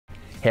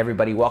Hey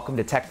everybody, welcome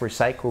to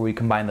Techforpsych, where we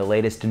combine the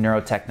latest in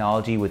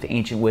neurotechnology with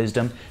ancient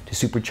wisdom to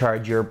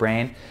supercharge your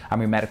brain.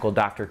 I'm your medical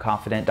doctor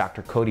confidant,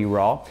 Dr. Cody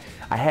Rawl.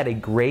 I had a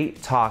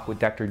great talk with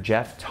Dr.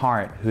 Jeff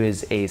Tarrant, who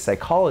is a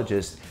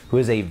psychologist who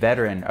is a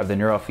veteran of the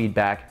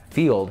neurofeedback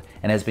field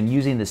and has been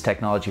using this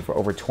technology for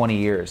over 20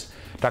 years.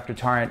 Dr.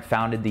 Tarrant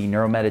founded the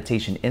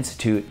NeuroMeditation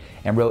Institute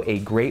and wrote a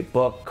great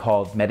book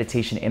called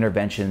Meditation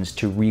Interventions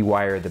to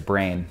Rewire the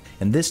Brain.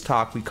 In this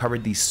talk, we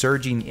covered the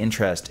surging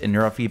interest in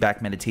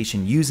neurofeedback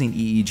meditation using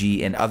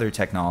EEG and other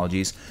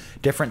technologies,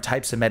 different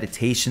types of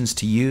meditations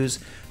to use,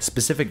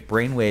 specific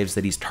brainwaves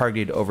that he's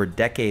targeted over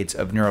decades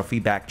of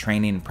neurofeedback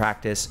training and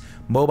practice,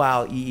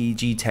 mobile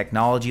EEG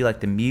technology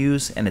like the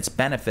Muse and its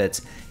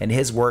benefits, and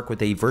his work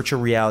with a virtual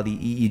reality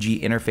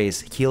EEG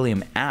interface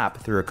Healium app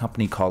through a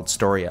company called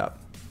StoryUp.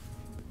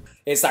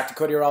 Hey, it's Dr.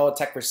 Cody Rawl with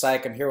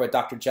Techforpsych. I'm here with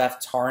Dr. Jeff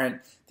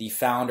Tarrant, the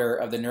founder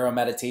of the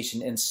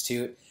NeuroMeditation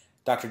Institute.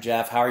 Dr.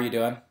 Jeff, how are you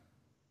doing?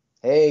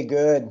 Hey,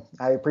 good.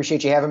 I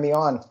appreciate you having me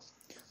on.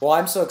 Well,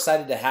 I'm so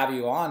excited to have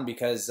you on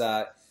because,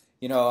 I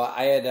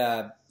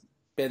had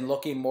been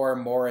looking more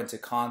and more into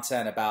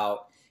content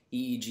about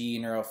EEG,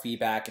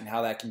 neurofeedback, and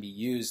how that can be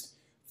used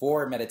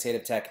for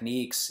meditative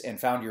techniques, and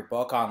found your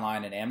book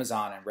online on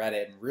Amazon and read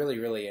it and really,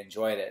 really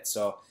enjoyed it.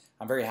 So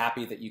I'm very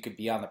happy that you could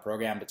be on the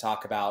program to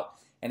talk about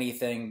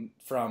anything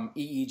from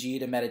EEG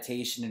to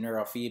meditation and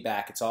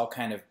neurofeedback. It's all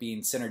kind of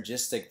being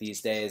synergistic these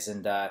days,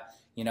 and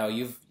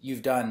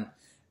you've done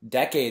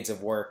decades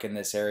of work in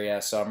this area,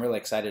 so I'm really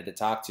excited to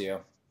talk to you.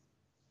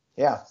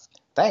 Yeah,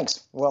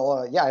 thanks.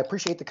 Well, I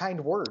appreciate the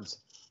kind words.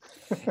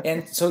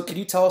 And so could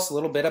you tell us a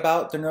little bit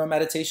about the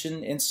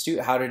Neuromeditation Institute?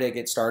 How did it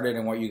get started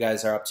and what you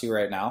guys are up to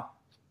right now?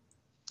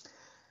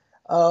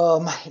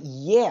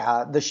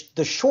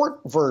 The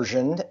short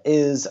version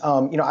is,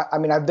 I've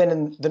been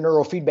in the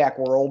neurofeedback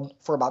world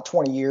for about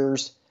 20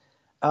 years,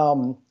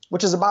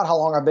 which is about how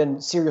long I've been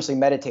seriously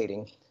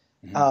meditating.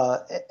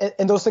 Mm-hmm.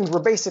 And those things were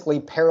basically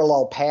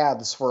parallel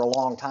paths for a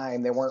long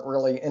time. They weren't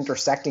really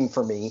intersecting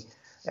for me.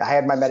 I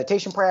had my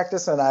meditation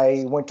practice and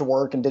I went to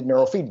work and did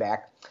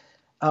neurofeedback.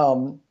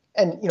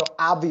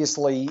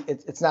 Obviously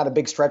it's not a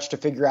big stretch to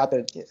figure out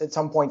that at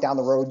some point down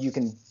the road you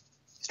can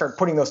start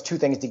putting those two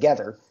things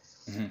together.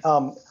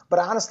 Mm-hmm. But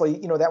honestly,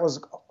 that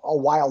was a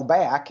while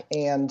back,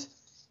 and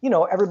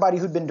everybody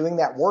who'd been doing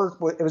that work,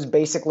 it was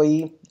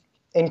basically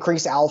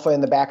increase alpha in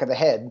the back of the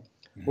head.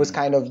 Mm-hmm. Was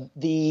kind of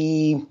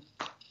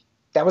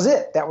that was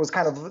it. That was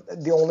kind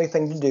of the only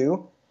thing to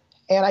do,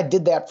 and I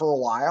did that for a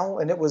while,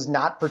 and it was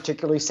not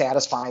particularly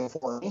satisfying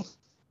for me,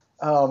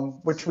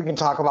 which we can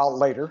talk about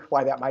later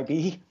why that might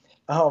be.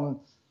 And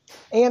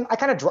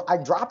I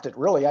dropped it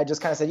really. I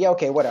just kind of said, yeah,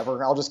 okay,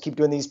 whatever. I'll just keep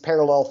doing these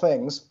parallel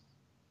things.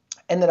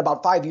 And then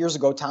about 5 years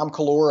ago, Tom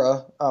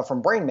Kalura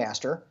from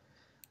Brainmaster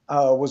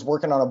was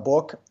working on a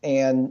book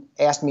and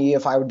asked me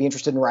if I would be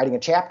interested in writing a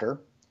chapter.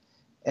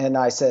 And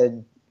I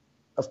said,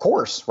 of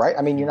course, right?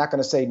 I mean, you're not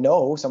going to say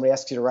no. Somebody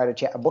asks you to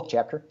write a book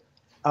chapter.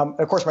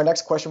 Of course, my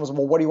next question was,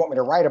 well, what do you want me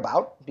to write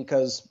about?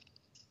 Because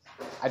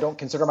I don't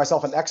consider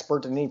myself an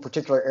expert in any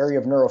particular area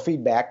of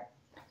neurofeedback.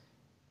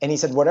 And he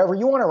said, whatever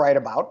you want to write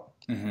about.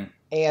 Mm-hmm.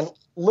 And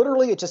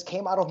literally, it just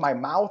came out of my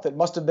mouth. It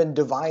must have been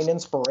divine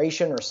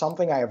inspiration or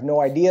something. I have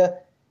no idea.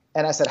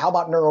 And I said, how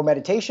about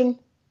neuromeditation?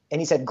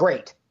 And he said,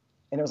 great.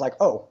 And it was like,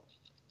 oh,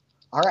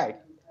 all right.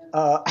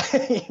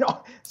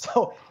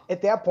 So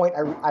at that point,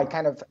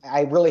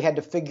 I really had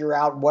to figure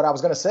out what I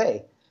was going to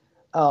say.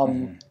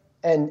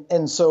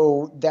 And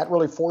so that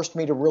really forced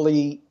me to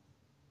really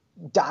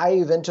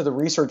dive into the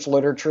research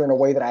literature in a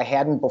way that I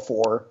hadn't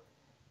before,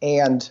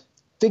 and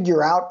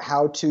figure out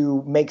how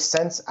to make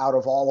sense out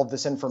of all of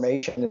this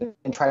information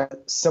and try to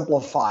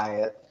simplify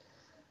it.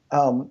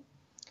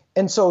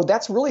 And so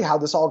that's really how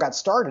this all got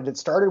started. It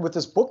started with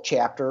this book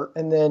chapter,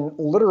 and then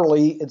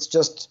literally it's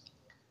just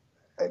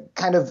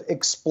kind of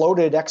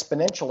exploded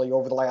exponentially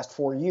over the last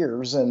 4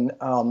 years. And,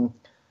 I'm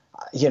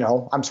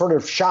sort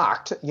of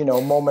shocked,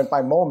 moment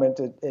by moment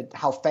at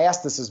how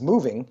fast this is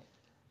moving.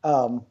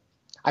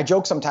 I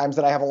joke sometimes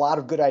that I have a lot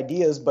of good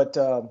ideas, but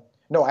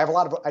no, I have a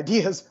lot of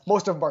ideas.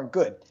 Most of them aren't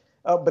good.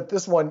 But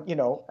this one,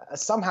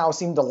 somehow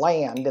seemed to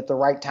land at the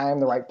right time,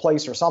 the right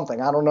place or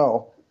something. I don't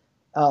know.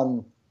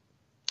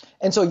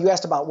 And so you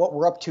asked about what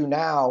we're up to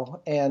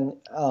now. And,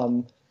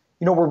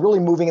 we're really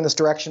moving in this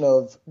direction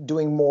of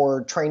doing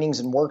more trainings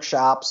and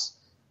workshops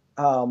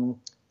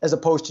as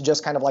opposed to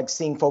just kind of like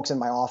seeing folks in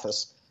my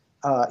office.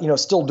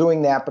 Still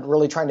doing that, but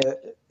really trying to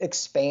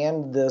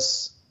expand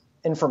this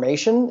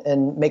information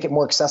and make it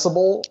more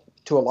accessible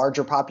to a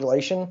larger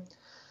population.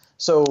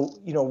 So,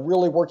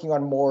 really working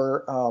on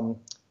more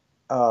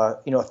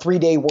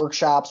 3-day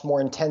workshops,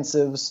 more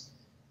intensives.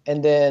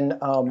 And then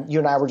you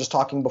and I were just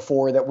talking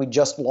before that we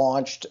just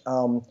launched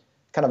kind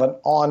of an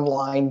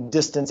online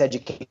distance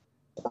education,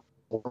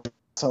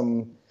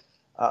 some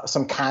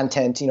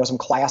content, some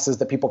classes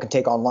that people can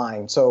take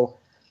online. So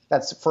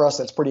that's, for us,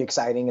 that's pretty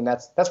exciting. And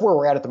that's where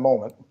we're at the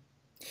moment.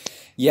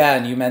 Yeah.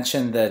 And you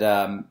mentioned that,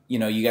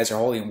 you guys are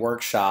holding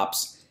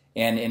workshops,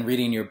 and in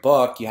reading your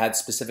book, you had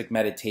specific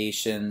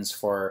meditations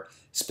for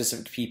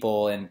specific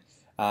people. And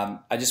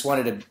I just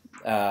wanted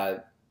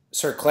to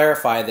sort of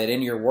clarify that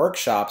in your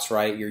workshops,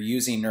 right, you're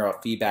using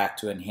neurofeedback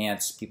to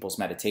enhance people's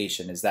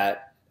meditation. Is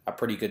that a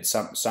pretty good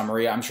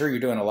summary? I'm sure you're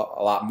doing a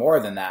lot more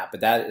than that,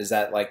 but is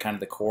that like kind of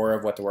the core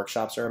of what the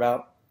workshops are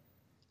about?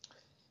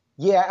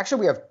 Yeah,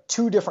 actually, we have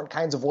two different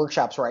kinds of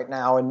workshops right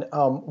now, and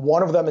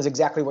one of them is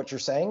exactly what you're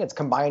saying. It's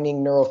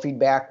combining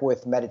neurofeedback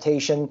with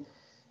meditation,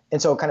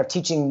 and so kind of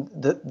teaching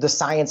the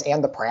science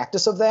and the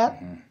practice of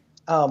that.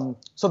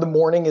 So the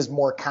morning is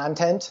more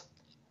content,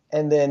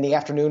 and then the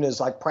afternoon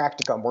is like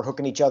practicum. We're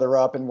hooking each other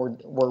up, and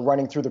we're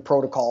running through the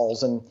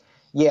protocols. And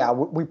yeah,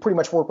 we pretty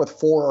much work with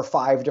 4 or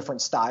 5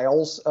 different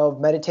styles of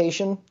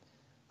meditation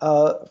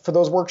for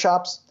those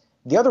workshops.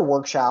 The other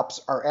workshops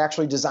are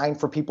actually designed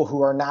for people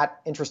who are not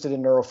interested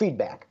in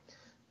neurofeedback.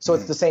 So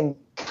it's the same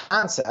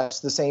concepts,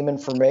 the same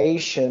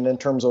information in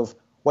terms of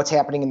what's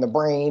happening in the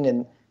brain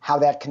and how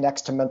that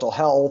connects to mental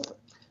health.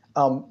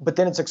 But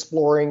then it's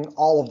exploring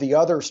all of the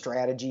other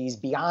strategies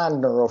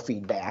beyond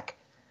neurofeedback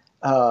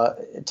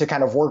to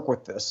kind of work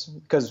with this.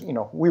 Because,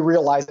 we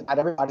realize that not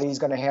everybody's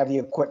going to have the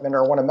equipment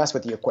or want to mess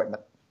with the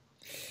equipment.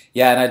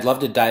 Yeah, and I'd love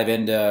to dive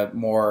into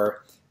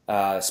more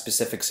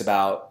specifics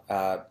about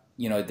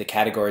the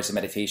categories of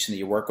meditation that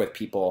you work with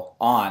people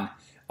on.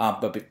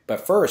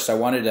 But first, I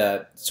wanted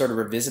to sort of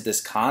revisit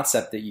this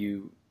concept that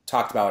you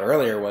talked about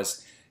earlier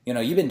was,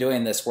 you've been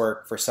doing this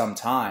work for some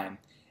time,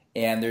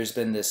 and there's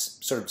been this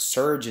sort of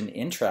surge in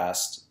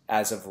interest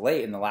as of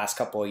late in the last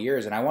couple of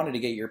years. And I wanted to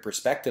get your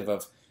perspective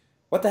of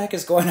what the heck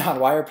is going on?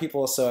 Why are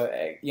people so,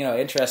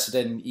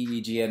 interested in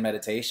EEG and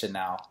meditation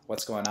now?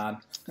 What's going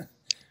on?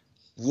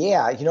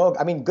 Yeah,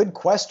 good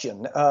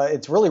question.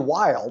 It's really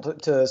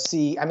wild to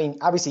see. I mean,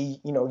 obviously,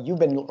 you've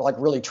been like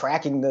really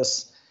tracking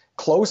this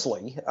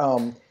closely,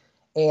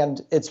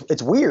 and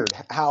it's weird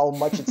how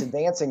much it's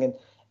advancing.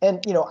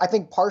 And I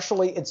think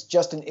partially it's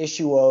just an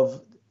issue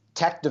of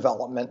tech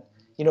development.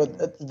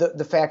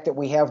 The fact that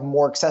we have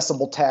more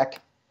accessible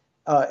tech,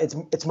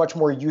 it's much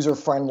more user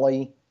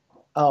friendly.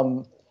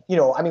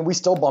 We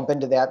still bump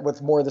into that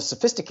with more of the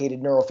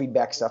sophisticated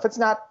neurofeedback stuff. It's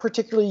not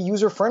particularly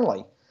user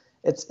friendly.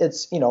 It's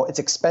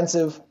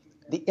expensive.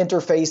 The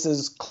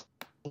interfaces,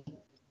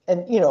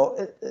 and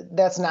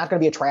that's not going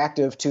to be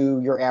attractive to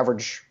your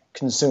average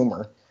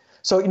consumer.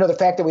 So the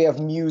fact that we have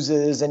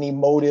muses and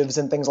emotives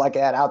and things like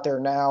that out there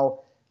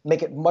now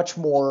make it much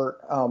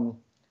more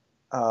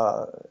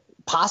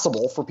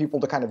possible for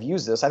people to kind of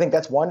use this. I think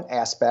that's one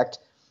aspect.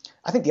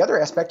 I think the other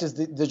aspect is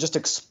the just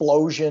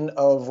explosion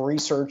of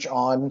research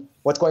on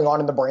what's going on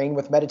in the brain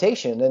with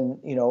meditation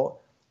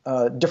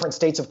and different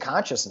states of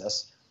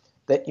consciousness.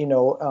 That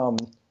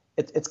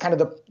it's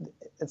kind of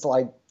it's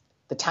like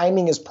the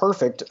timing is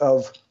perfect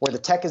of where the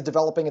tech is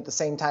developing at the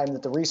same time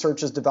that the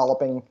research is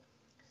developing,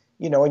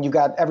 and you've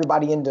got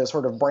everybody into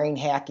sort of brain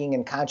hacking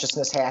and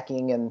consciousness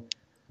hacking, and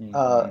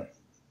I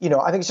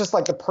think it's just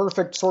like the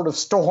perfect sort of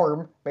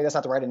storm. Maybe that's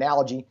not the right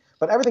analogy,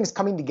 but everything's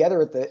coming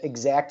together at the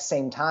exact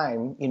same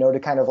time, to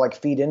kind of like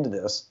feed into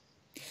this.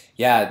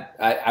 Yeah,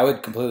 I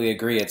would completely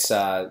agree. It's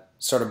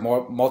sort of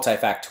more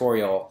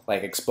multifactorial,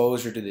 like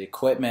exposure to the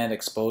equipment,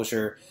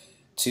 exposure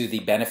to the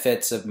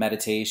benefits of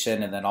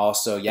meditation, and then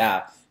also,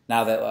 now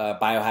that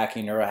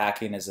biohacking,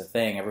 neurohacking is a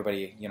thing,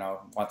 everybody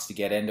wants to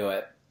get into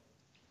it.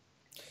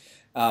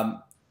 And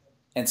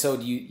so,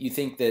 do you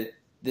think that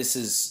this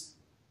is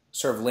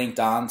sort of linked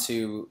on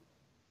to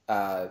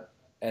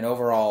an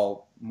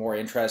overall more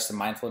interest in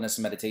mindfulness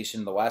and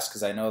meditation in the West?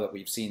 Because I know that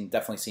we've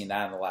definitely seen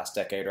that in the last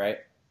decade, right?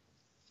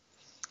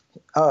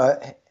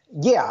 It's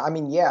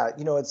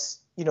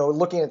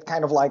looking at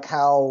kind of like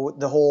how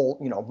the whole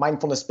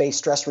mindfulness-based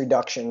stress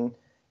reduction.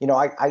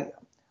 I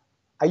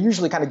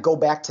usually kind of go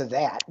back to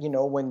that,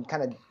 when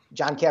kind of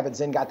Jon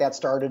Kabat-Zinn got that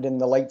started in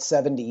the late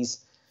 70s,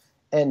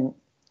 and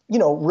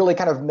really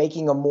kind of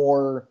making a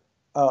more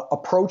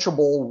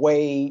approachable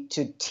way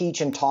to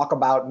teach and talk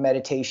about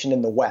meditation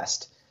in the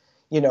West,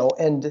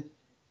 and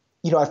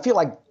I feel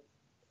like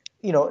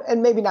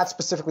and maybe not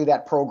specifically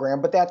that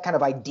program, but that kind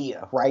of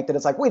idea, right? That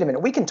it's like, wait a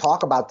minute, we can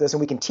talk about this and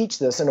we can teach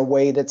this in a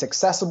way that's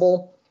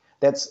accessible.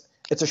 It's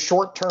a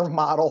short-term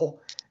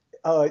model.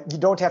 You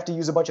don't have to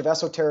use a bunch of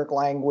esoteric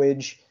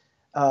language.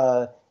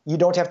 You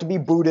don't have to be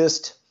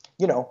Buddhist.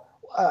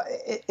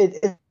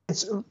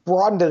 It's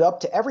broadened it up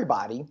to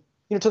everybody,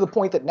 to the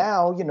point that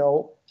now,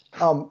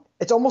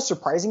 it's almost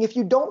surprising if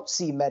you don't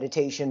see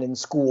meditation in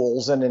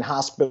schools and in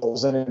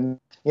hospitals and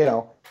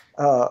in,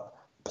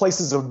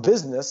 places of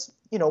business,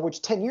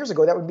 which 10 years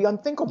ago that would be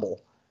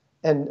unthinkable.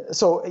 And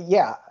so,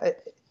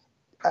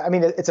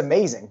 it's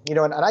amazing,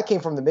 and I came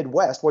from the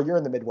Midwest. Well, you're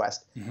in the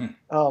Midwest.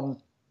 Mm-hmm.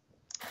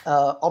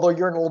 Although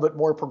you're in a little bit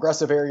more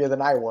progressive area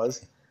than I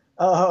was.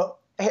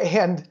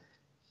 And,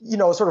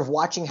 sort of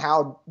watching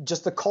how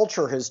just the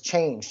culture has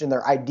changed and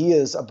their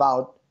ideas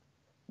about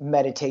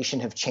meditation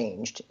have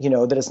changed,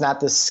 that it's not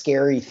this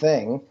scary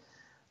thing,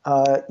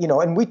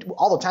 and we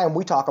all the time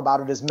we talk about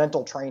it as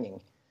mental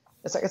training.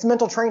 It's like, it's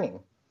mental training.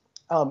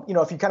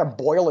 If you kind of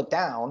boil it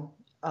down,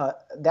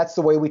 that's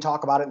the way we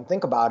talk about it and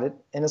think about it.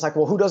 And it's like,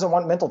 well, who doesn't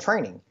want mental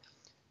training?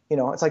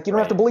 It's like, you don't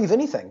have to believe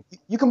anything.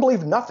 You can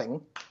believe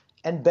nothing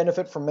and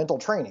benefit from mental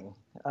training.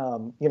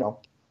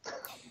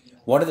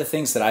 One of the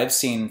things that I've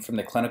seen from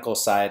the clinical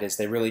side is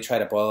they really try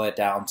to boil it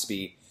down to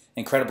be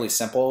incredibly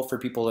simple for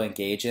people to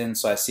engage in.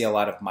 So I see a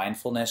lot of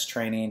mindfulness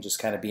training, just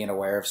kind of being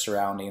aware of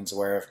surroundings,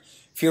 aware of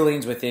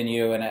feelings within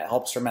you, and it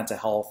helps for mental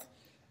health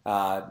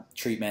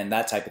treatment,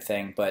 that type of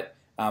thing. But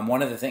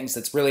one of the things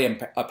that's really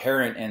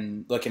apparent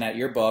in looking at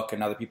your book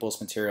and other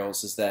people's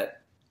materials is that,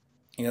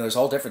 there's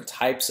all different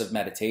types of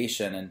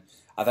meditation, and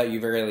I thought you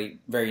very,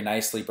 very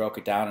nicely broke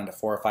it down into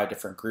 4 or 5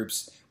 different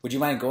groups. Would you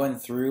mind going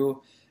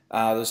through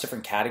those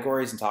different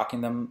categories and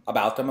talking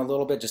about them a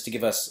little bit, just to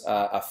give us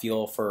a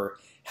feel for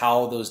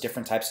how those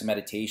different types of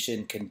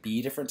meditation can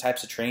be different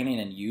types of training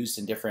and used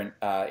in different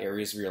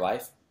areas of your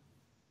life?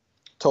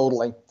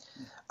 Totally.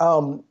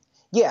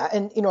 Yeah.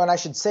 And, and I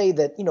should say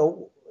that,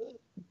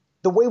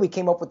 the way we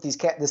came up with this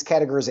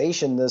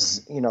categorization,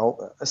 this,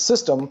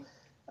 system,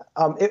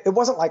 it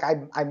wasn't like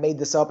I made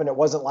this up, and it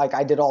wasn't like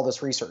I did all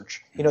this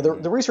research.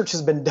 The research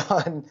has been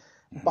done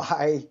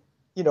by,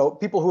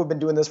 people who have been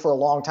doing this for a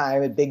long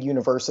time at big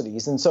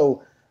universities. And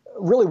so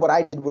really what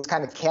I did was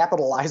kind of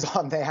capitalize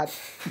on that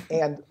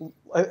and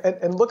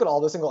look at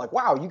all this and go like,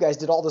 wow, you guys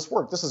did all this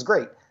work. This is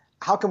great.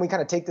 How can we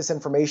kind of take this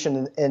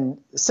information and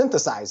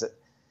synthesize it?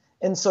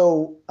 And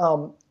so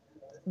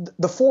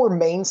the 4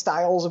 main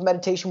styles of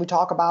meditation we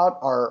talk about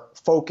are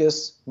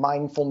focus,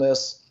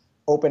 mindfulness,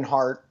 open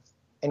heart,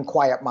 and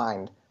quiet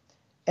mind.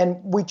 And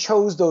we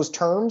chose those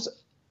terms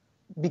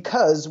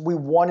because we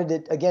wanted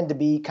it, again, to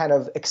be kind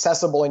of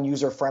accessible and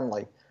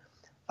user-friendly.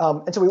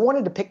 And so we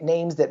wanted to pick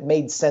names that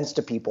made sense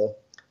to people.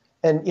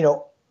 And,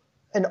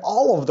 and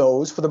all of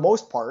those, for the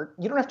most part,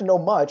 you don't have to know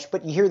much,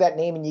 but you hear that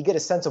name and you get a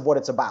sense of what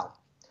it's about.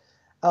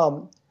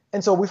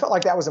 And so we felt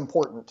like that was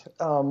important,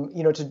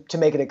 to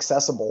make it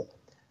accessible.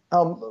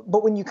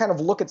 But when you kind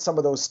of look at some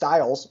of those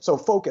styles, so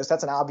focus,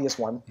 that's an obvious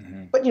one.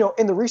 Mm-hmm. But,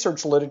 in the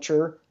research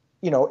literature,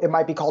 it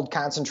might be called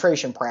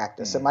concentration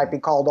practice. Mm-hmm. It might be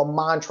called a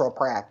mantra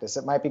practice.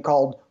 It might be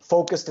called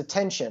focused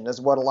attention,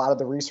 is what a lot of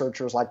the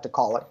researchers like to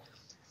call it.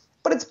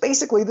 But it's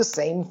basically the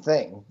same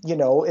thing.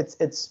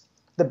 It's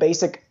the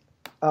basic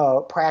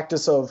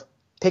practice of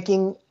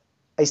picking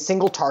a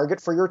single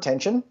target for your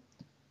attention,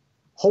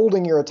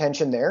 holding your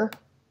attention there.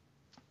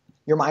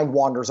 Your mind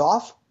wanders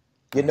off.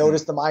 You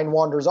notice the mind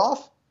wanders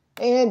off,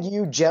 and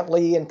you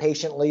gently and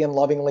patiently and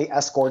lovingly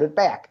escort it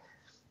back.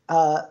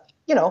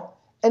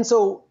 And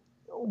so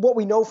what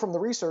we know from the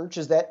research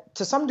is that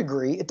to some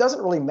degree, it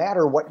doesn't really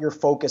matter what your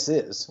focus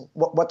is,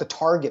 what the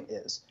target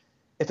is.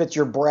 If it's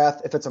your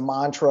breath, if it's a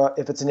mantra,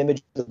 if it's an image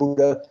of the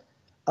Buddha,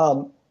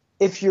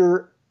 if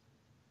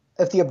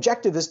the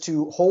objective is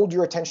to hold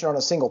your attention on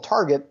a single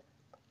target,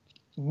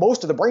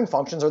 most of the brain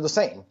functions are the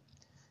same.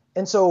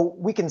 And so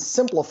we can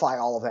simplify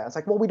all of that. It's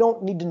like, well, we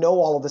don't need to know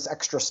all of this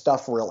extra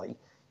stuff really.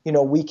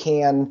 We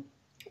can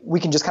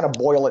just kind of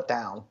boil it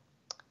down.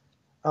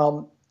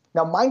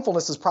 Now,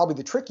 mindfulness is probably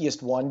the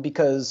trickiest one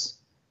because,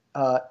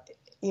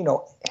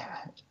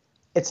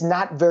 it's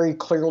not very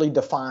clearly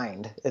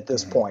defined at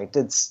this point.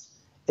 It's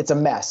a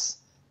mess.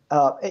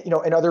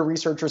 And other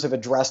researchers have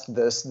addressed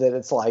this, that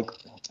it's like,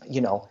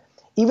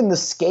 even the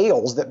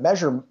scales that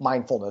measure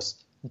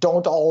mindfulness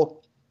don't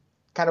all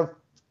kind of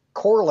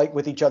correlate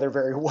with each other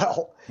very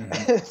well.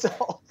 Mm-hmm.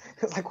 So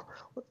it's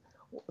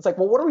like,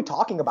 well, what are we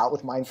talking about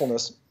with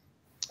mindfulness?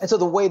 And so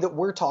the way that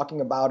we're talking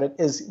about it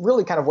is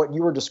really kind of what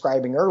you were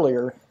describing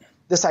earlier,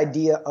 this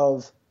idea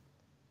of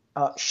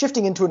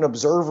shifting into an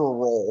observer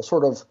role,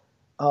 sort of,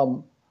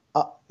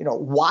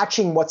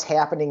 watching what's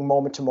happening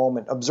moment to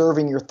moment,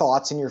 observing your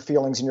thoughts and your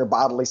feelings and your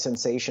bodily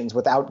sensations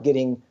without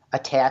getting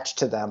attached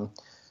to them.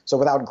 So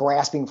without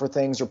grasping for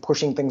things or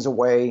pushing things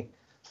away,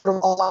 sort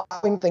of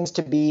allowing things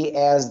to be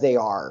as they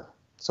are.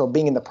 So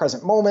being in the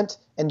present moment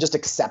and just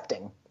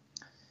accepting.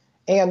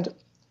 And,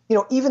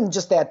 even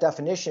just that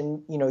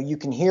definition, you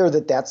can hear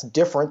that that's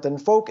different than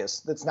focus.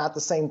 That's not the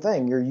same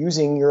thing. You're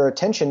using your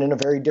attention in a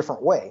very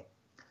different way.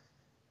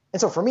 And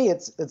so for me,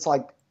 it's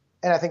like,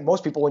 and I think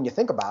most people, when you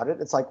think about it,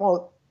 it's like,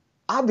 well,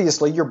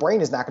 obviously your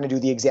brain is not going to do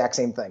the exact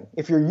same thing.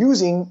 If you're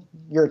using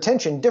your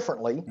attention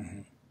differently, mm-hmm.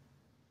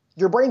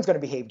 your brain's going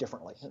to behave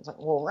differently. It's like,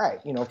 well, right,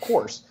 of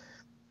course.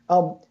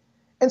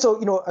 And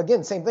so,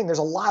 again, same thing. There's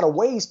a lot of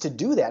ways to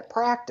do that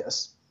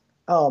practice.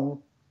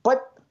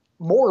 But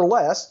more or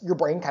less, your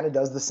brain kind of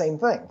does the same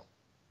thing.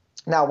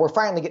 Now, we're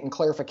finally getting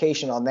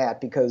clarification on that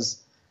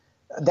because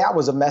that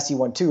was a messy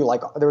one too.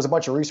 Like there was a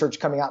bunch of research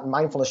coming out in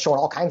mindfulness showing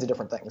all kinds of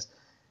different things.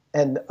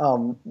 And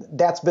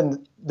that's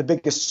been the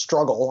biggest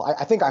struggle.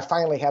 I think I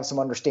finally have some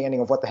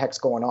understanding of what the heck's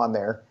going on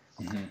there.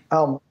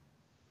 Mm-hmm.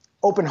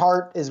 Open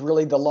heart is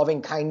really the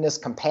loving kindness,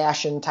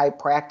 compassion type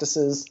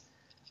practices.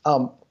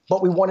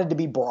 But we wanted to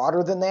be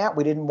broader than that.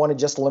 We didn't want to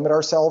just limit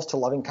ourselves to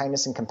loving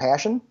kindness and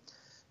compassion,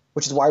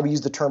 which is why we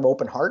use the term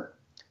open heart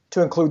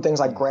to include things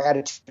like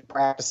gratitude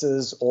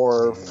practices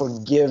or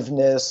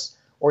forgiveness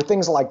or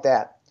things like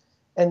that.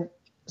 And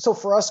so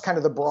for us, kind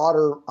of the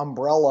broader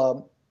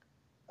umbrella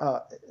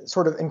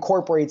sort of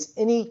incorporates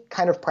any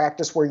kind of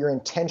practice where you're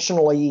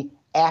intentionally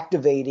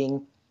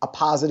activating a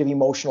positive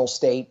emotional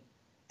state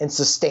and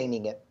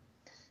sustaining it.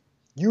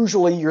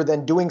 Usually you're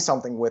then doing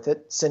something with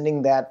it,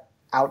 sending that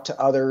out to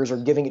others or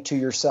giving it to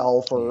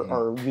yourself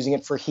or using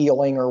it for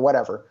healing or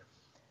whatever.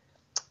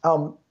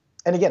 And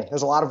again,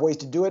 there's a lot of ways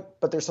to do it,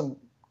 but there's some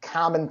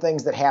common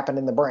things that happen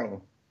in the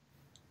brain.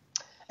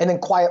 And then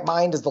quiet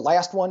mind is the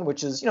last one,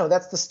 which is,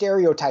 that's the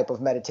stereotype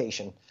of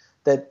meditation,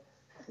 that,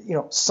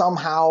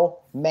 somehow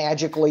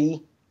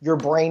magically your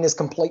brain is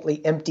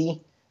completely empty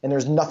and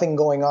there's nothing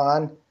going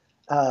on,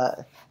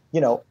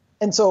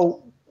 and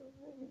so,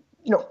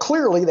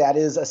 clearly that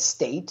is a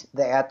state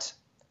that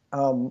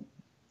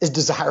is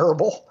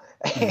desirable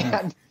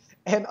and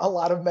a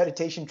lot of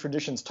meditation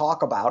traditions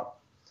talk about.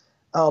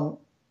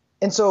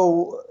 And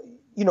so,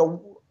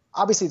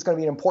 obviously it's going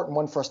to be an important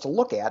one for us to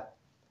look at.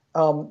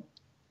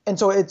 And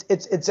so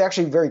it's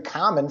actually very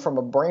common from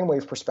a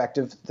brainwave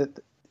perspective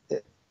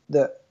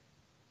that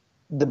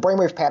the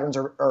brainwave patterns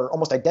are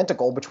almost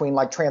identical between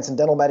like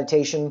transcendental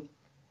meditation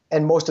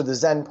and most of the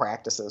Zen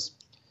practices,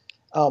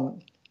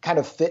 kind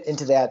of fit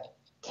into that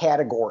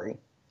category.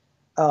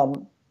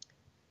 And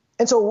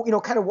so,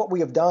 kind of what we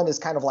have done is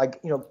kind of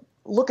like,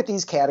 look at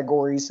these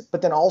categories,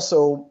 but then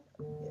also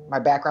my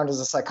background as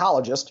a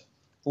psychologist,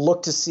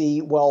 look to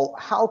see, well,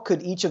 how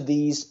could each of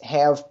these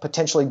have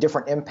potentially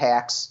different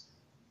impacts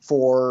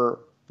for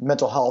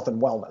mental health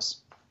and wellness?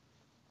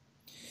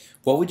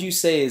 What would you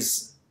say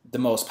is the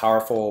most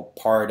powerful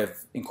part of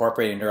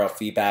incorporating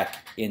neurofeedback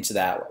into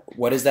that?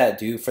 What does that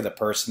do for the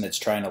person that's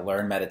trying to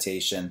learn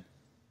meditation?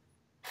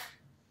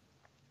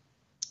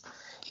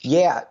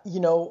 Yeah,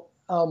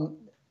 and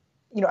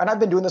I've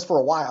been doing this for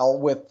a while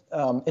with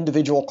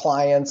individual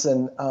clients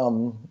and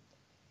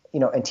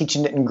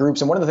teaching it in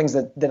groups. And one of the things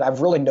that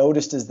I've really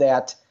noticed is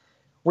that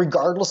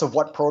regardless of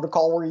what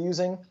protocol we're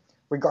using,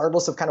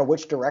 regardless of kind of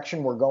which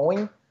direction we're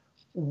going,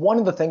 one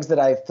of the things that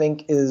I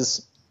think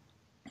is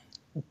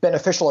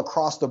beneficial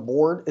across the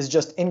board is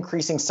just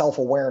increasing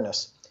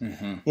self-awareness,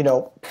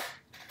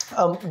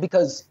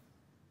 because,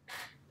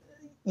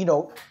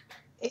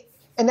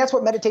 and that's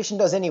what meditation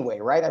does anyway,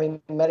 right? I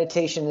mean,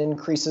 meditation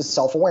increases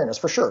self-awareness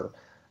for sure.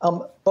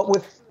 But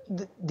with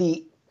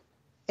the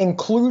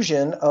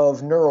inclusion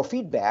of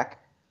neurofeedback,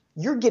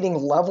 you're getting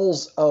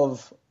levels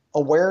of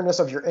awareness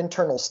of your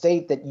internal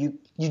state that you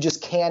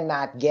just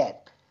cannot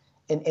get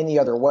in any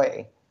other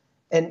way.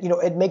 And,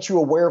 it makes you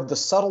aware of the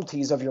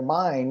subtleties of your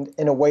mind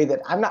in a way that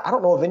I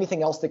don't know of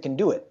anything else that can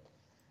do it.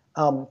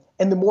 And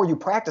the more you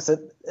practice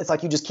it, it's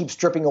like you just keep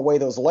stripping away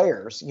those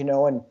layers,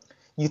 and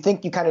you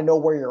think you kind of know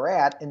where you're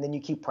at, and then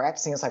you keep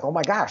practicing. It's like, oh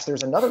my gosh,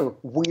 there's another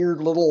weird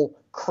little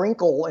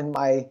crinkle in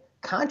my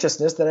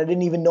consciousness that I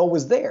didn't even know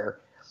was there.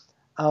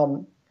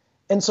 And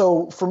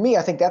so for me,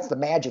 I think that's the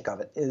magic of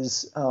it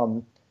is,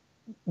 kind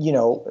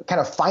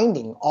of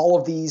finding all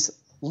of these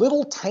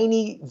little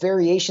tiny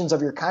variations of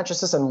your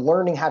consciousness and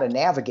learning how to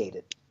navigate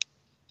it.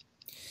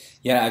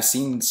 Yeah, I've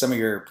seen some of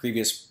your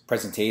previous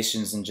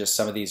presentations and just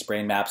some of these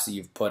brain maps that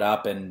you've put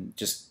up, and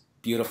just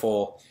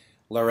beautiful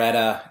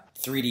Loretta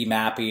 3D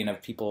mapping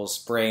of people's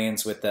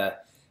brains with the,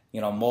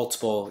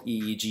 multiple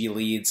EEG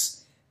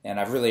leads. And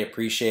I've really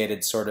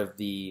appreciated sort of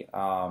the,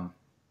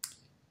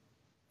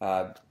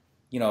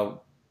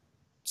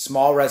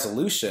 small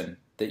resolution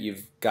that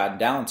you've gotten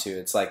down to.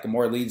 It's like the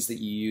more leads that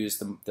you use,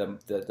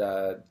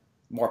 the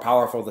more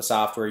powerful the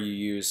software you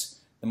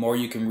use, the more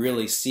you can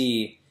really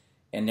see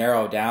and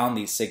narrow down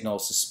these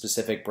signals to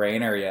specific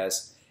brain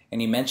areas. And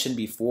you mentioned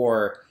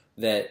before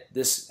that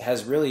this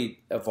has really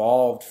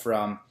evolved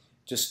from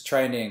just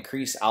trying to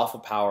increase alpha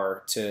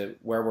power to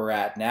where we're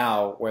at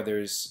now, where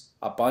there's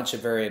a bunch of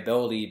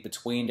variability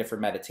between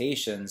different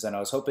meditations. And I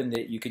was hoping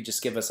that you could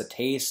just give us a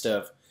taste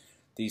of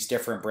these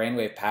different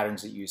brainwave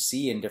patterns that you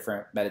see in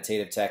different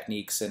meditative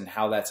techniques and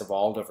how that's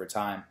evolved over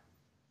time.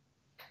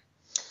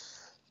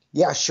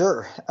 Yeah,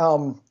 sure.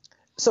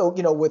 So,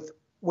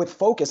 with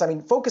focus, I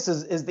mean, focus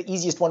is the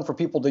easiest one for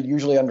people to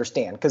usually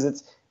understand because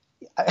it's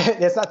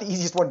not the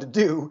easiest one to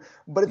do,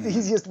 but it's the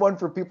easiest one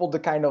for people to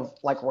kind of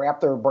like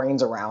wrap their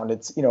brains around.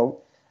 It's,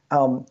 what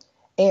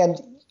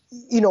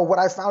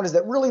I found is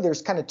that really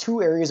there's kind of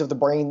two areas of the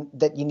brain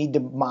that you need to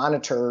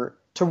monitor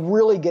to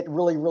really get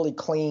really, really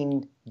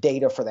clean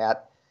data for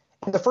that.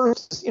 And the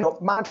first is,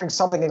 monitoring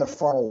something in the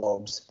frontal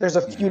lobes. There's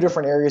a few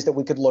different areas that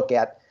we could look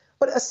at,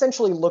 but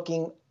essentially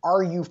looking,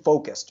 are you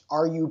focused?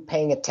 Are you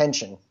paying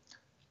attention?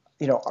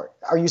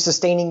 Are you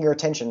sustaining your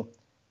attention?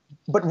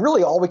 But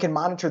really all we can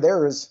monitor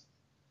there is,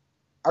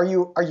 are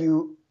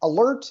you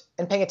alert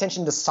and paying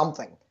attention to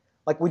something?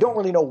 Like we don't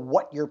really know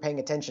what you're paying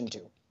attention to.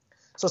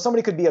 So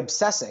somebody could be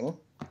obsessing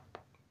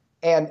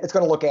and it's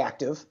going to look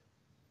active,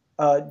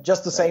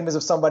 just the same as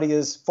if somebody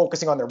is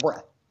focusing on their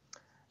breath.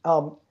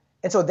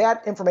 And so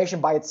that information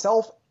by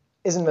itself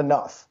isn't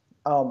enough.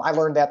 I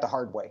learned that the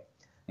hard way.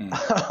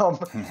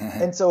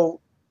 And so,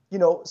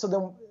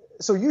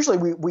 so usually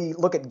we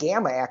look at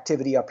gamma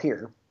activity up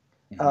here.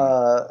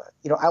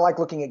 I like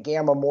looking at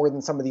gamma more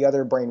than some of the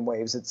other brain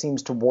waves. It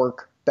seems to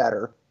work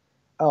better.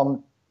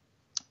 And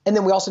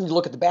then we also need to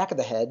look at the back of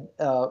the head,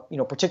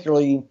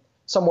 particularly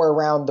somewhere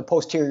around the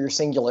posterior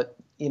cingulate,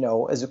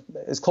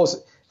 as close.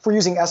 If we're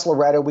using S.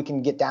 Loretta, we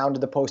can get down to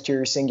the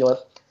posterior cingulate.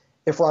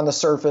 if we're on the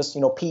surface,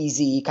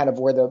 PZ, kind of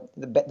where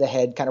the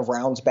head kind of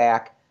rounds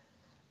back.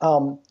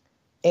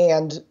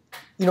 And,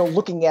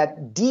 looking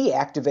at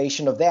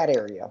deactivation of that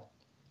area,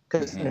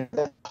 because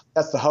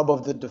that's the hub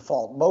of the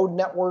default mode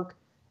network.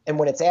 And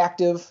when it's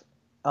active,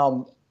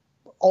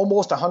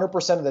 almost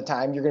 100% of the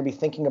time, you're going to be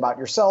thinking about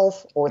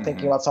yourself or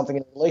thinking about something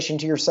in relation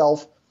to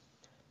yourself.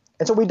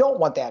 And so we don't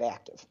want that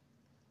active.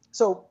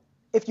 So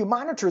if you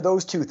monitor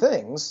those two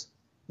things,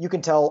 you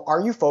can tell,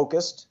 are you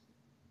focused?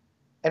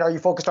 And are you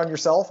focused on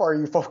yourself, or are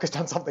you focused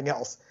on something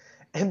else?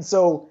 And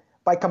so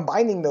by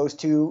combining those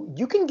two,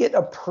 you can get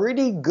a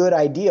pretty good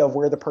idea of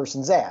where the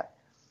person's at.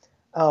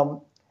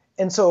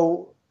 And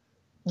so,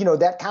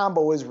 that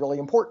combo is really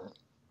important.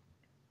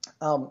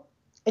 And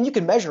you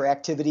can measure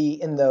activity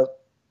in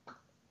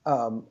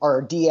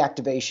or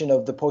deactivation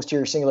of the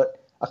posterior cingulate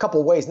a couple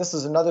of ways. And this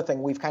is another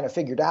thing we've kind of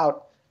figured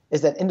out,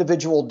 is that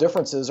individual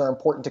differences are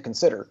important to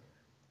consider.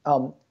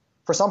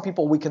 For some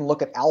people, we can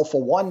look at alpha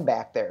 1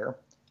 back there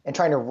and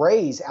trying to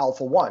raise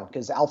alpha 1,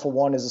 because alpha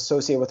 1 is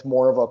associated with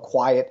more of a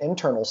quiet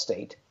internal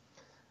state.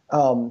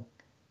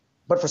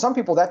 But for some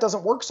people, that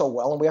doesn't work so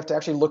well, and we have to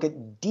actually look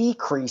at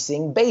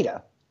decreasing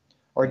beta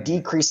or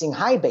decreasing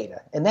high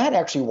beta, and that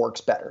actually works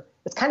better.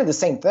 It's kind of the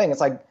same thing.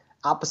 It's like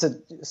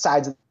opposite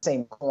sides of the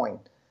same coin.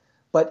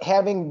 But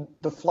having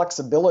the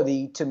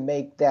flexibility to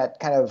make that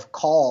kind of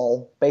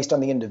call based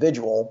on the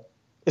individual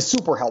is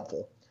super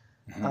helpful.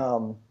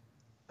 So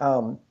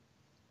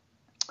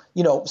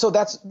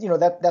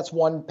that's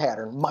one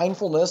pattern.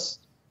 Mindfulness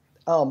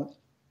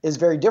is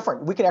very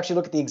different. We can actually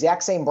look at the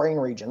exact same brain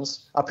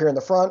regions up here in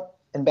the front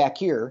and back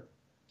here,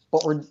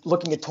 but we're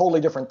looking at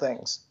totally different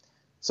things.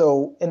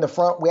 So in the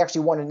front, we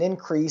actually want an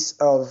increase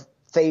of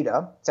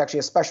theta. It's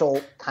actually a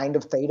special kind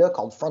of theta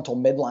called frontal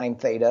midline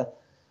theta.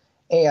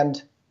 And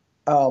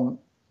so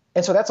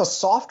that's a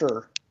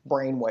softer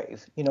brain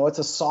wave. It's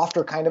a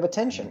softer kind of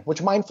attention,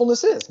 which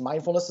mindfulness is.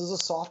 Mindfulness is a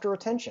softer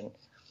attention.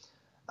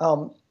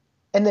 And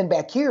then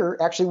back here,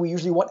 actually, we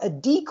usually want a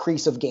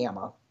decrease of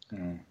gamma.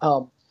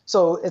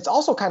 So it's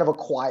also kind of a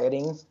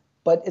quieting,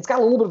 but it's got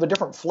a little bit of a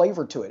different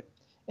flavor to it.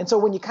 And so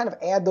when you kind of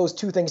add those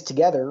two things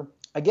together,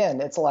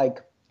 again, it's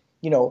like,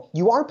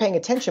 you are paying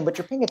attention, but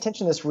you're paying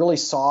attention in this really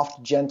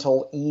soft,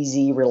 gentle,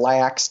 easy,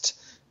 relaxed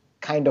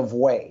kind of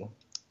way.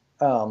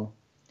 For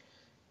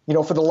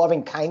the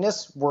loving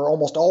kindness, we're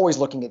almost always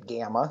looking at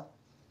gamma.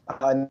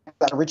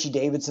 Richie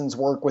Davidson's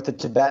work with the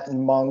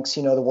Tibetan monks,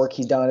 the work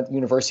he's done at the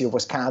University of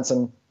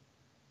Wisconsin.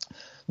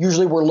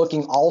 Usually we're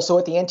looking also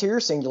at the anterior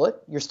cingulate.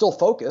 You're still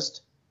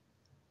focused,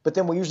 but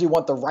then we usually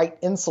want the right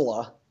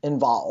insula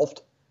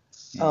involved.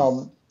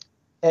 And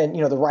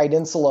the right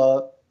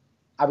insula,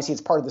 obviously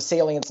it's part of the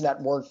salience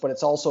network, but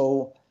it's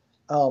also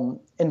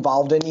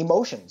involved in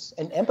emotions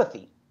and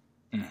empathy.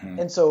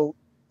 And so,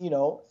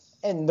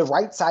 and the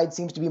right side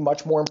seems to be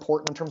much more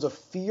important in terms of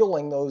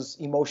feeling those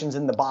emotions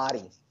in the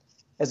body,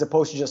 as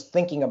opposed to just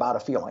thinking about a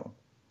feeling,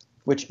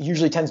 which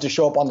usually tends to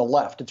show up on the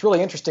left. It's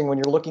really interesting when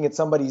you're looking at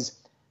somebody's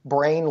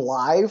brain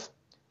live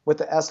with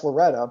the S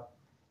Loretta,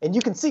 and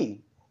you can see,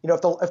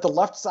 if the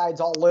left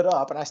side's all lit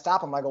up, and I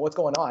stop them, I go, what's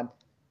going on?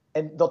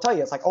 And they'll tell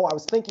you, it's like, oh, I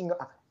was thinking,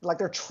 like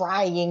they're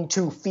trying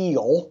to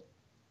feel,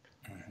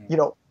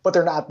 but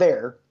they're not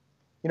there.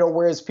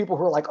 Whereas people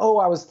who are like, oh,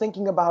 I was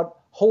thinking about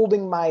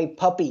holding my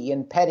puppy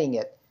and petting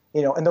it,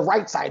 and the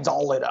right side's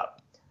all lit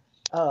up.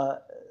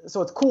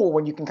 So it's cool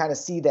when you can kind of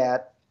see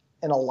that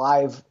in a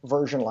live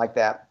version like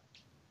that.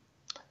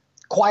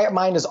 Quiet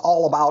mind is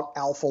all about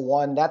alpha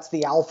 1. That's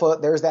the alpha.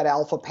 There's that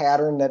alpha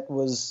pattern that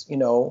was,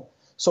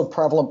 so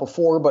prevalent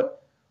before. But,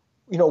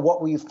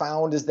 what we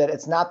found is that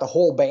it's not the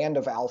whole band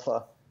of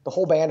alpha. The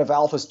whole band of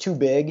alpha is too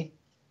big,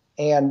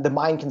 and the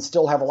mind can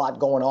still have a lot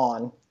going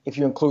on if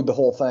you include the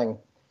whole thing.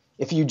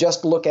 If you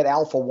just look at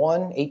alpha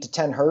 1, 8 to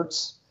 10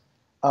 hertz,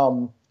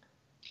 and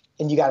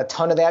you got a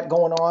ton of that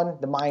going on,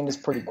 the mind is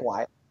pretty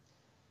quiet.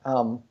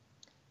 So,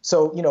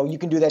 you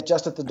can do that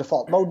just at the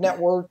default mode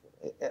network,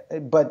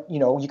 but,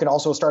 you can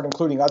also start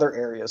including other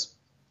areas.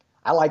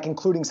 I like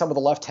including some of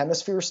the left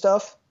hemisphere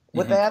stuff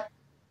with that.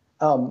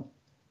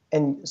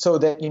 And so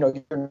that,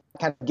 you're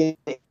kind of getting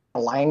a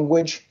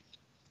language,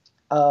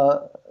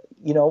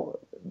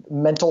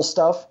 mental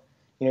stuff.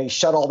 You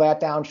shut all that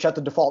down, shut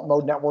the default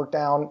mode network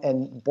down,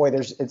 and boy,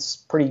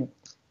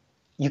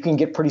 you can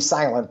get pretty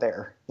silent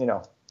there,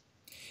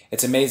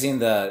 It's amazing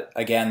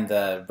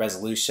the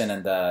resolution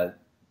and the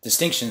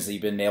distinctions that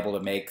you've been able to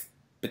make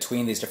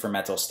between these different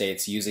mental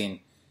states using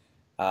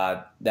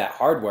that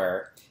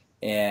hardware.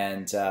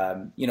 And,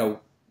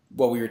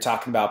 what we were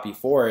talking about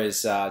before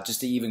is just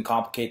to even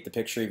complicate the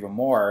picture even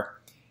more,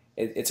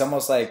 it's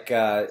almost like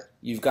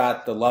you've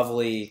got the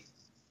lovely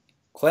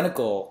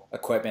clinical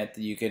equipment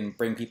that you can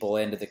bring people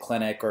into the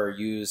clinic or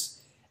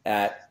use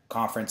at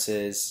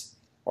conferences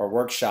or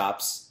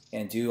workshops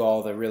and do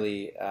all the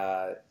really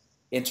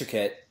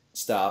intricate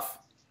stuff.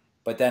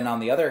 But then on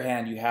the other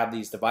hand, you have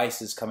these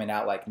devices coming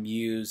out like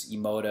Muse,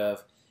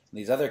 Emotive, and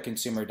these other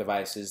consumer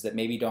devices that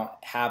maybe don't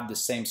have the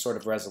same sort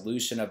of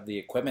resolution of the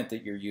equipment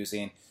that you're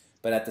using,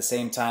 but at the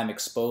same time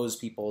expose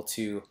people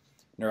to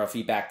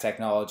neurofeedback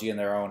technology in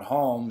their own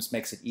homes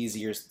makes it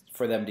easier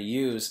for them to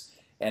use,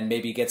 and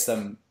maybe gets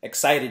them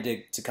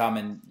excited to come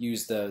and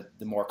use the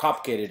more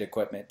complicated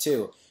equipment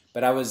too.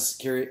 But I was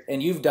curious,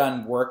 and you've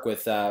done work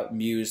with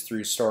Muse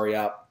through Story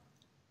Up,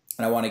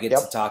 and I want to get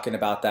to talking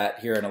about that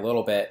here in a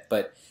little bit.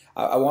 But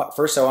I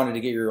wanted to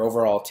get your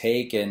overall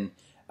take and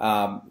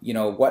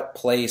what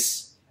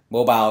place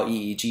mobile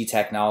EEG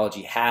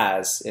technology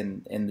has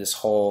in this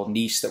whole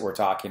niche that we're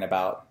talking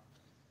about.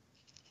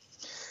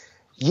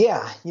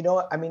 Yeah,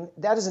 I mean,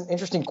 that is an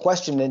interesting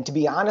question. And to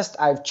be honest,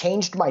 I've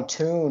changed my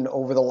tune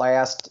over the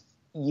last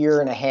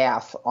year and a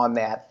half on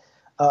that.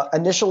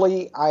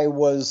 Initially, I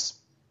was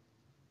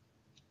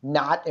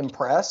not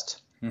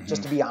impressed,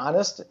 just to be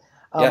honest.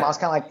 I was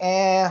kind of like,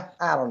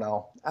 I don't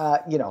know.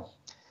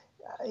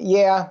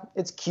 Yeah,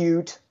 it's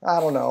cute. I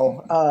don't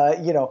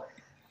know.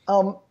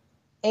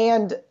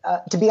 And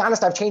to be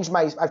honest, I've changed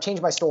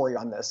my story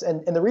on this.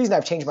 And the reason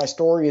I've changed my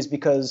story is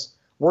because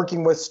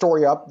working with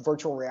Story Up,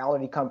 virtual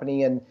reality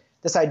company, and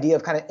this idea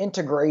of kind of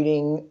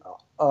integrating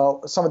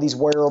some of these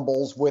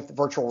wearables with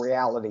virtual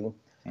reality.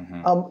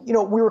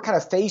 We were kind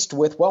of faced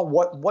with, well,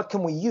 what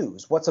can we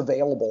use? What's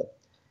available?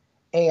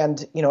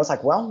 And, it's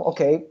like, well,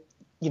 okay,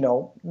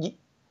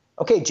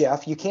 okay,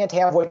 Jeff, you can't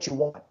have what you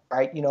want,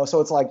 right?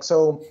 So it's like,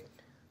 so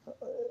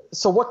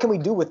what can we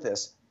do with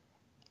this?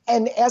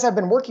 And as I've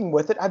been working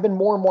with it, I've been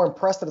more and more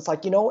impressed that it's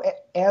like,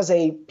 as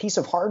a piece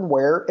of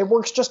hardware, it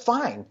works just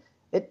fine.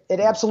 It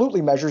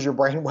absolutely measures your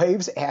brain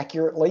waves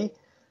accurately.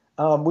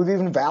 We've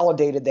even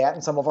validated that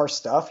in some of our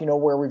stuff,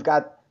 where we've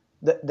got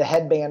the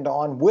headband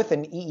on with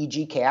an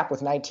EEG cap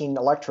with 19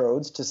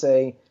 electrodes to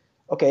say,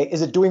 okay,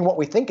 is it doing what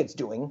we think it's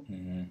doing?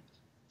 And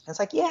it's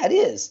like, yeah, it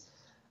is.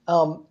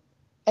 And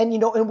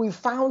we've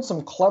found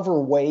some clever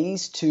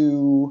ways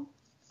to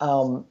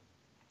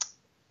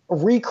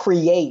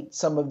recreate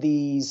some of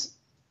these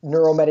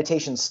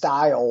neuromeditation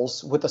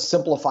styles with a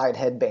simplified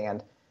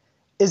headband.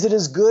 Is it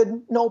as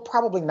good? No,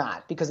 probably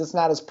not, because it's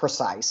not as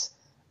precise.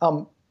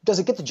 Does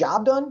it get the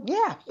job done?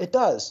 Yeah, it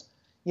does.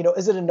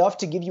 Is it enough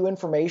to give you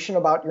information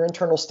about your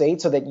internal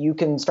state so that you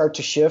can start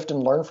to shift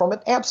and learn from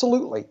it?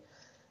 Absolutely.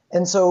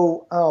 And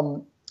so,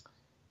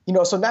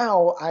 so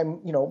now I'm,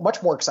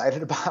 much more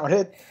excited about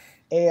it.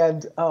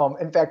 And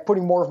in fact,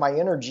 putting more of my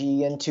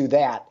energy into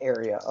that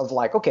area of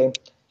like, okay,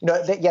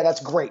 that's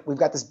great. We've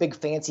got this big,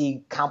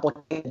 fancy,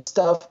 complicated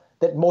stuff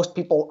that most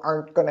people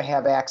aren't going to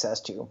have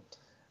access to.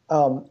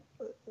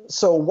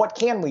 So what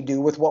can we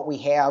do with what we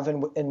have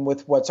and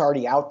with what's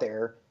already out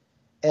there?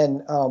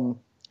 And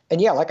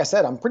yeah, like I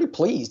said, I'm pretty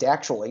pleased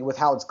actually with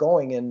how it's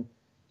going. And,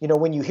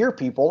 when you hear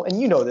people, and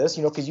this,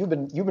 because you've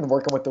been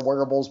working with the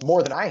wearables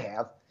more than I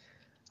have,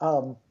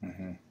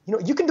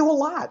 you can do a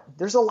lot.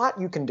 There's a lot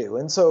you can do.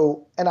 And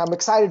I'm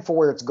excited for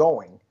where it's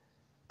going,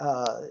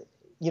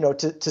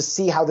 to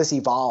see how this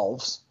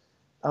evolves,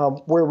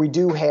 where we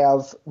do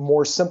have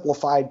more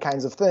simplified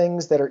kinds of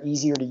things that are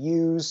easier to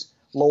use,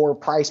 lower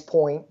price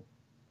point,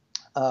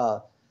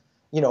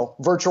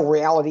 virtual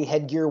reality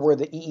headgear where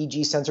the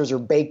EEG sensors are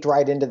baked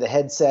right into the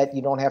headset.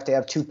 You don't have to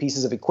have two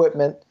pieces of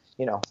equipment,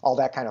 all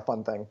that kind of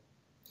fun thing.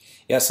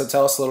 Yeah, so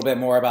tell us a little bit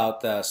more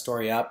about the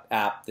Story Up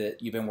app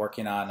that you've been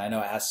working on. I know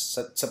it has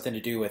something to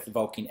do with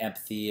evoking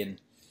empathy and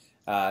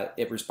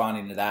it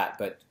responding to that,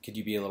 but could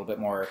you be a little bit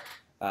more,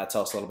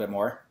 tell us a little bit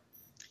more?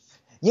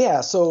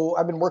 Yeah, so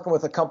I've been working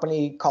with a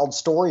company called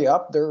Story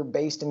Up. They're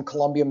based in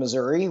Columbia,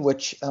 Missouri,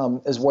 which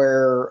is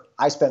where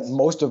I spent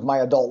most of my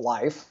adult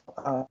life.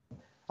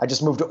 I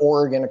just moved to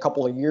Oregon a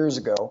couple of years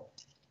ago.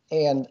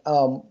 And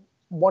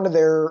one of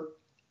their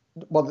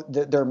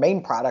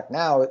main product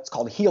now, it's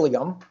called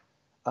Healium,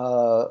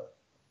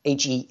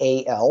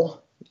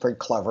 Heal, very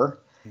clever.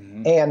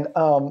 And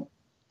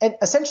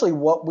essentially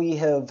what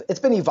it's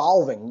been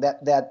evolving,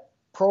 that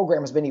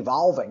program has been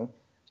evolving.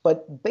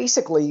 But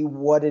basically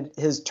what it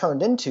has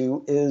turned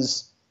into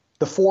is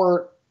the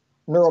 4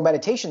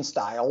 neuromeditation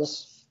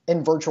styles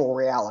in virtual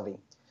reality.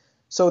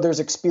 So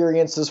there's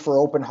experiences for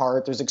open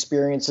heart, there's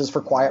experiences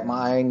for quiet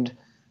mind,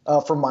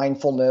 for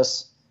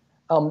mindfulness.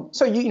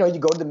 So you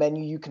go to the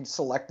menu, you can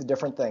select the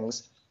different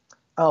things.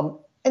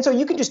 And so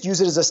you can just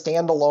use it as a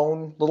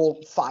standalone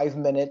little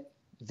 5-minute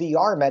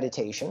VR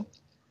meditation.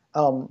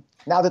 Now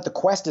that the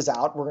Quest is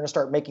out, we're going to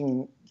start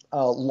making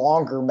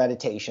longer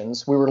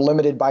meditations. We were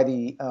limited by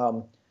the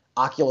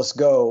Oculus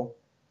Go,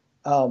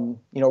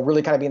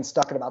 really kind of being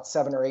stuck at about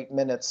 7 or 8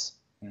 minutes.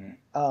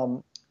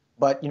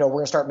 But, we're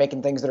going to start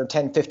making things that are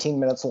 10, 15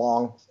 minutes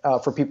long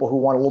for people who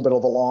want a little bit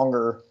of a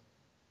longer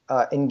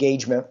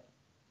engagement.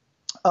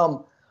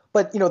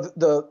 But,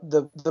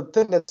 the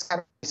thing that's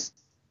kind of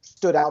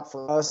stood out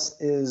for us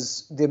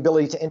is the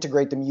ability to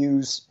integrate the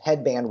Muse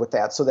headband with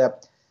that so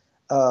that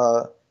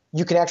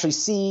you can actually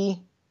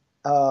see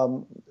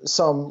a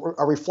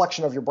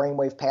reflection of your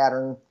brainwave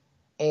pattern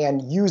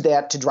and use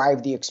that to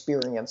drive the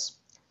experience.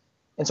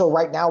 And so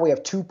right now we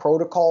have 2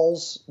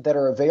 protocols that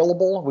are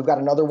available. We've got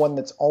another one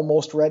that's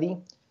almost ready.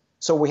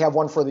 So we have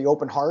one for the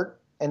open heart,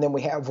 and then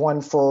we have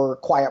one for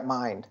quiet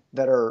mind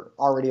that are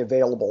already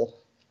available.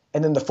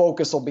 And then the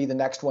Focus will be the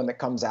next one that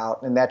comes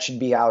out, and that should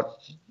be out,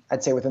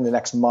 I'd say within the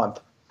next month.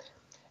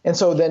 And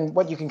so then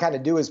what you can kind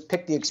of do is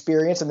pick the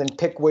experience and then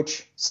pick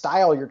which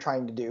style you're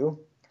trying to do.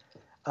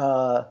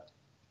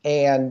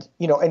 And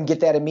get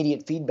that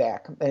immediate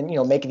feedback and,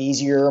 make it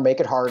easier, make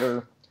it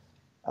harder.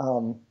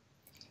 That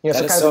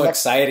is so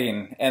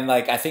exciting. And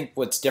like, I think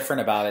what's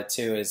different about it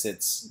too is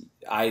it's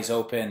eyes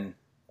open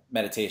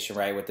meditation,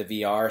 right? With the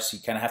VR. So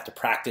you kind of have to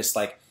practice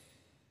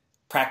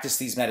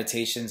these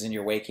meditations in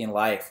your waking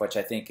life, which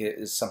I think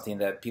is something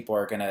that people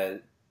are going to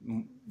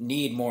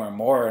need more and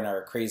more in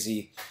our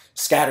crazy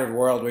scattered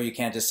world where you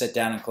can't just sit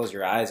down and close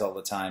your eyes all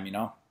the time,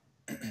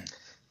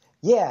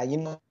 Yeah.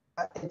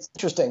 It's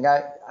interesting.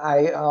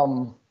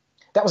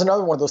 That was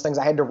another one of those things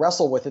I had to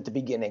wrestle with at the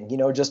beginning,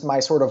 just my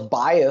sort of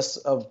bias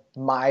of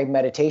my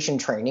meditation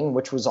training,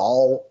 which was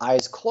all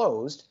eyes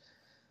closed,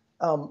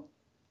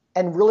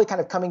 and really kind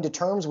of coming to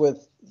terms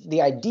with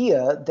the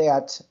idea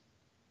that,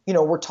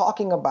 we're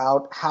talking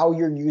about how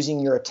you're using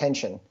your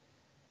attention.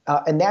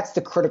 And that's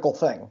the critical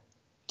thing.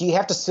 Do you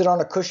have to sit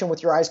on a cushion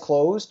with your eyes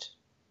closed?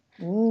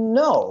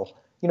 No.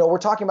 We're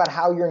talking about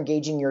how you're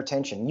engaging your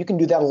attention. You can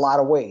do that a lot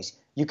of ways.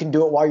 You can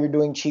do it while you're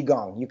doing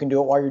Qigong. You can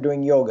do it while you're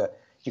doing yoga.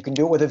 You can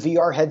do it with a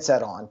VR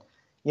headset on.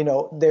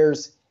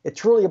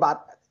 It's really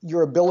about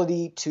your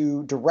ability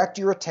to direct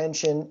your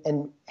attention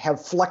and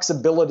have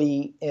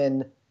flexibility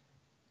in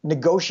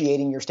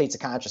negotiating your states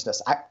of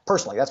consciousness.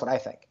 Personally, that's what I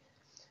think.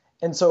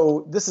 And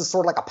so this is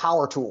sort of like a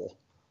power tool,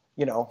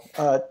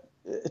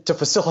 to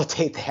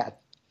facilitate that.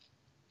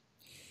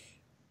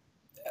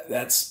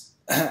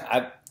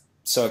 I'm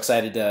so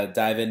excited to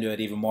dive into it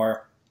even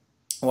more.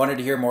 I wanted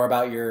to hear more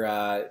about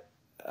your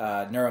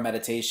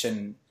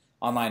neuromeditation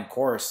online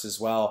course as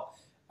well.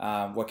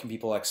 What can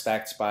people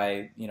expect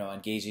by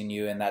engaging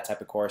you in that type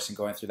of course and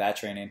going through that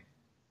training?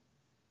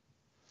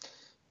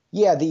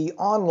 Yeah, the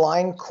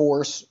online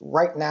course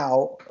right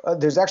now,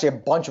 there's actually a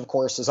bunch of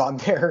courses on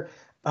there,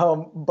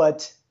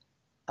 but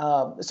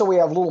so we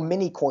have little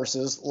mini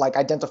courses like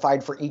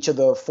identified for each of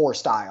the 4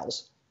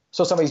 styles.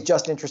 So somebody's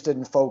just interested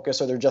in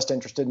focus or they're just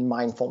interested in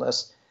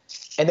mindfulness,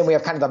 and then we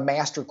have kind of the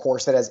master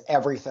course that has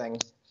everything.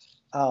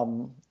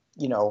 And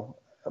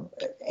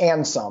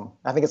some.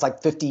 I think it's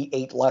like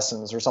 58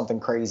 lessons or something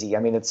crazy. I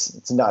mean,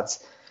 it's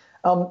nuts.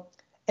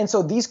 And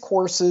so these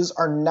courses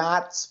are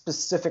not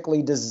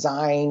specifically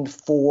designed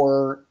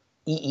for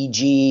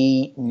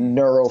EEG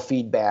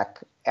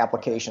neurofeedback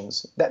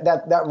applications.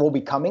 That will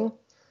be coming.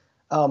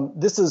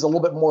 This is a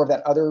little bit more of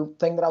that other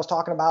thing that I was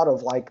talking about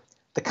of like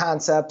the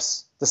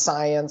concepts, the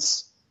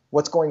science,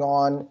 what's going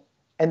on,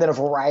 and then a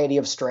variety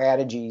of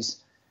strategies.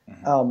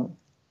 Mm-hmm.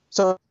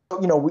 So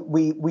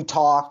we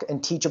talk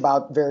and teach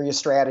about various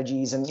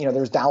strategies, and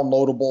there's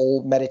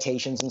downloadable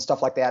meditations and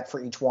stuff like that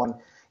for each one.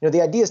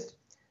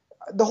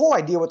 The whole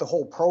idea with the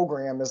whole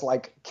program is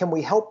like, can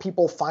we help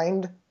people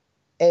find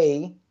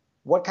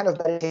what kind of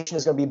meditation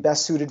is going to be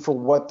best suited for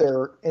what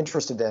they're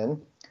interested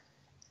in,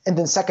 and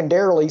then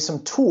secondarily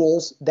some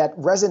tools that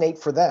resonate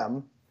for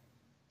them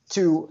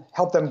to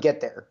help them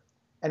get there,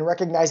 and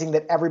recognizing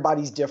that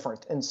everybody's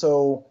different, and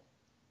so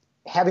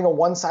having a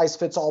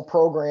one-size-fits-all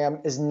program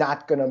is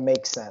not going to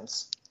make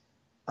sense.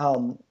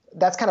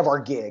 That's kind of our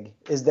gig,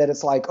 is that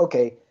it's like,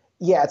 okay,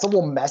 yeah, it's a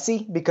little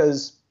messy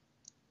because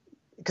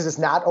it's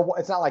not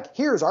like,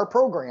 here's our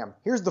program,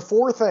 here's the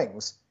 4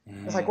 things.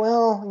 Mm. It's like,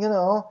 well,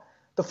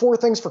 the 4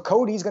 things for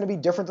Cody is going to be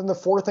different than the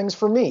 4 things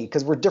for me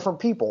because we're different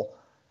people.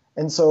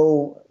 And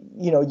so,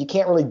 you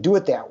can't really do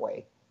it that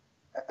way.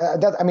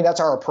 That's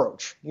our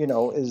approach,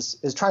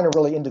 is trying to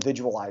really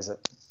individualize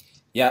it.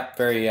 Yeah,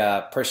 very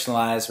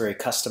personalized, very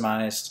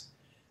customized.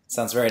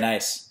 Sounds very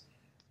nice.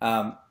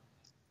 Well,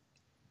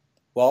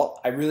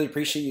 I really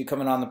appreciate you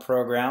coming on the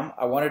program.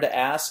 I wanted to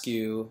ask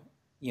you,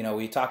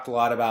 we talked a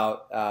lot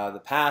about the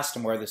past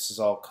and where this has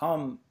all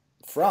come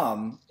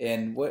from,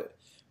 and where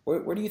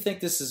do you think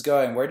this is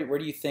going? Where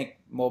do you think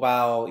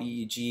mobile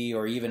EEG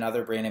or even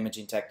other brain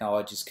imaging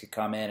technologies could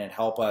come in and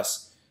help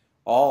us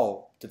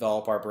all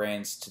develop our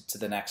brains to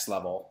the next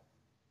level?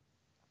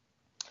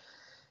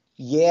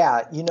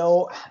 Yeah,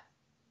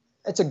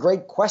 it's a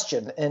great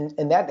question,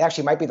 and that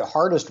actually might be the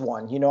hardest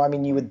one. You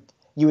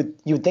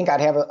would think I'd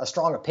have a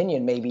strong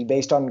opinion maybe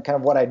based on kind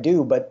of what I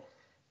do, but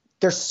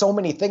there's so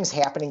many things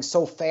happening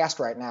so fast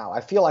right now.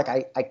 I feel like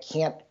I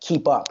can't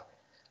keep up.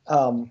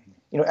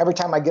 Every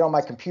time I get on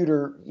my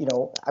computer,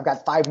 I've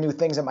got 5 new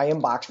things in my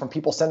inbox from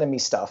people sending me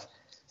stuff,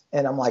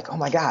 and I'm like, oh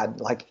my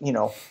God,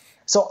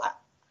 So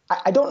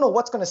I don't know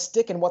what's going to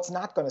stick and what's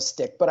not going to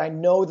stick, but I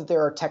know that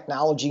there are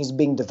technologies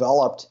being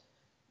developed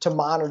to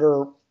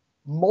monitor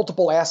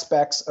multiple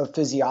aspects of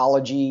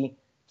physiology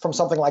from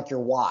something like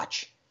your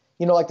watch.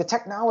 Like the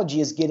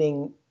technology is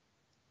getting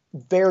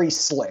very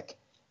slick,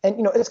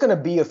 and it's going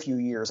to be a few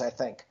years, I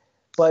think.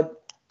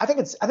 But I think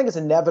it's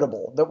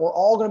inevitable that we're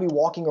all going to be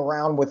walking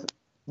around with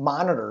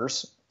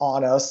monitors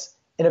on us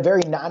in a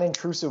very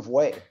non-intrusive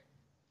way.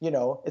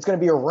 It's going to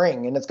be a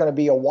ring, and it's going to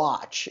be a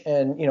watch,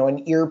 and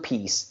an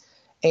earpiece,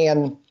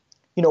 and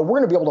we're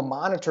going to be able to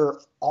monitor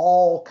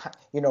all,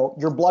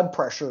 your blood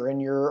pressure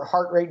and your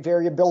heart rate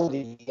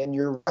variability and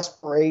your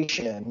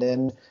respiration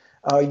and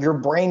your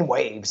brain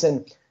waves.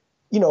 And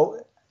you know,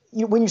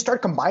 when you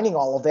start combining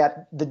all of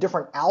that, the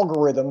different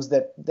algorithms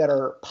that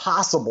are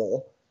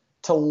possible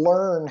to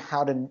learn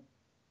how to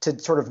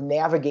sort of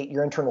navigate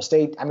your internal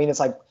state, I mean, it's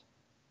like,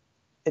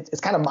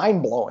 it's kind of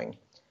mind blowing.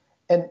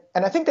 And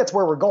I think that's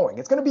where we're going.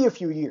 It's going to be a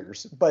few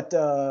years, but,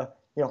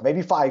 you know,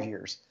 maybe 5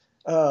 years.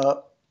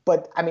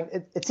 But I mean,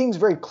 it seems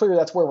very clear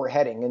that's where we're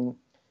heading. And,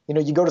 you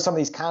know, you go to some of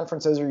these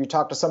conferences or you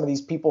talk to some of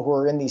these people who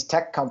are in these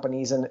tech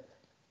companies, and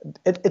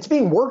it's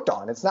being worked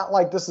on. It's not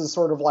like this is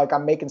sort of like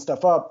I'm making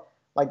stuff up.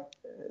 Like,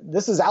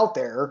 this is out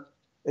there.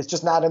 It's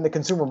just not in the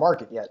consumer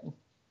market yet.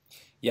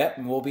 Yep,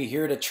 and we'll be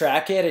here to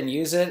track it and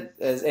use it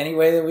as any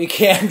way that we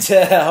can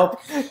to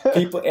help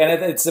people.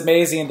 And it's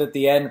amazing that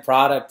the end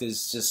product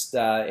is just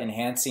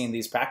enhancing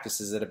these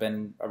practices that have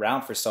been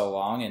around for so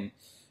long,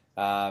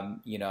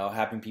 and you know,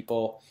 having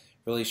people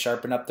really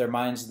sharpen up their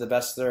minds to the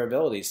best of their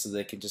abilities, so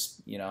they can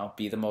just, you know,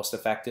 be the most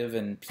effective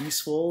and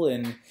peaceful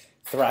and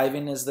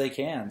thriving as they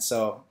can.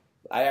 So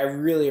I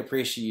really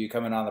appreciate you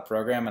coming on the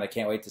program, and I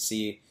can't wait to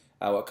see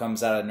what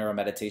comes out of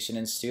NeuroMeditation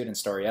Institute and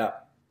Story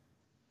Up.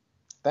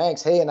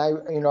 Thanks. Hey, and I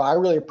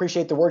really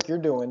appreciate the work you're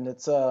doing.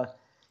 It's,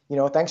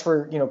 thanks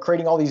for,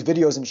 creating all these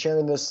videos and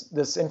sharing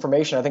this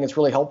information. I think it's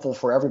really helpful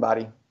for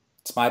everybody.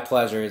 It's my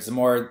pleasure. The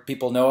more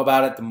people know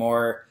about it, the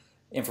more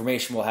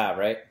information we'll have,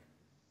 right?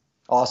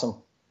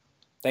 Awesome.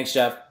 Thanks,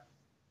 Jeff.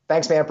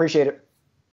 Thanks, man. Appreciate it.